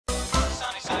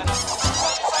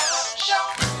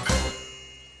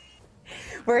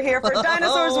We're here for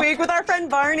Dinosaurs Week with our friend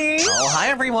Barney. Oh, hi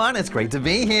everyone. It's great to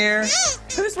be here.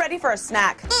 Who's ready for a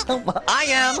snack? I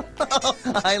am.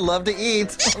 I love to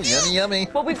eat. Yummy, yummy.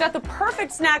 Well, we've got the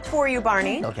perfect snack for you,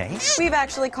 Barney. Okay. We've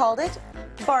actually called it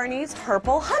Barney's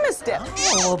Purple Hummus Dip.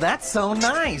 Oh, well, that's so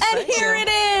nice. And here it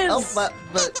is. Oh, but...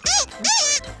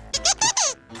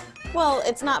 Well,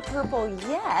 it's not purple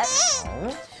yet.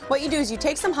 Oh. What you do is you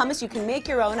take some hummus, you can make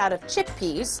your own out of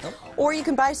chickpeas, or you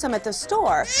can buy some at the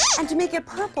store. And to make it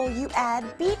purple, you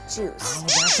add beet juice. Oh,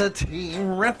 that's a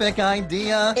terrific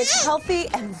idea. It's healthy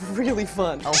and really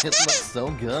fun. Oh, it looks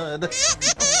so good.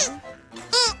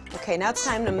 Okay, now it's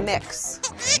time to mix.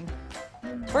 Okay.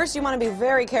 First, you want to be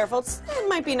very careful. It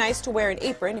might be nice to wear an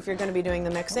apron if you're going to be doing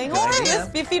the mixing, Good or idea.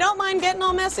 if you don't mind getting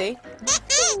all messy.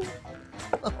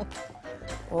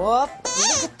 Whoop, look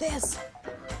at this.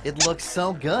 It looks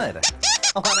so good.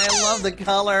 Oh, and I love the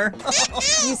color.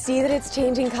 You see that it's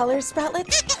changing colors,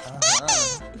 Sproutlets?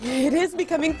 It is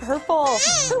becoming purple.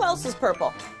 Who else is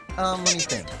purple? Let me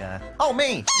think. Oh,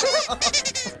 me.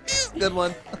 Good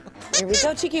one. Here we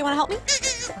go. Chica, you want to help me?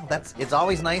 It's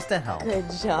always nice to help. Good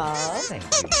job. Thank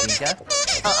you, Chica.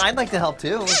 I'd like to help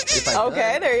too, if I could.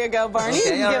 Okay, there you go, Barney.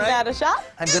 Okay, Give all right. that a shot.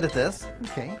 I'm good at this.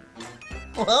 Okay.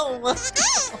 Well,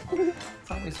 it's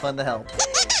always fun to help.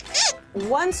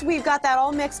 Once we've got that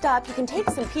all mixed up, you can take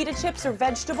some pita chips or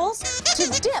vegetables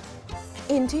to dip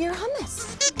into your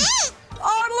hummus.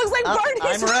 Oh, it looks like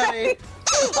Barney's I'm ready.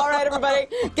 All right, everybody,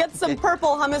 get some purple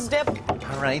hummus dip.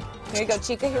 All right. Here you go,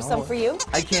 Chica. Here's some for you.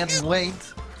 I can't wait.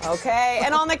 Okay,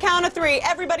 and on the count of three,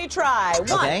 everybody try.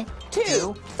 Okay. 1,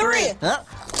 2, 3. Huh?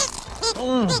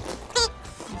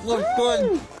 Looks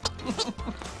good.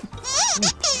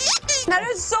 That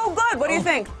is so good. What do you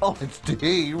think? Oh, it's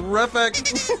terrific.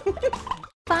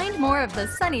 Find more of the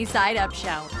Sunny Side Up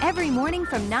Show every morning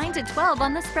from 9 to 12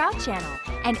 on the Sprout Channel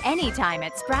and anytime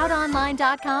at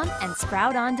sproutonline.com and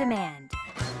Sprout On Demand.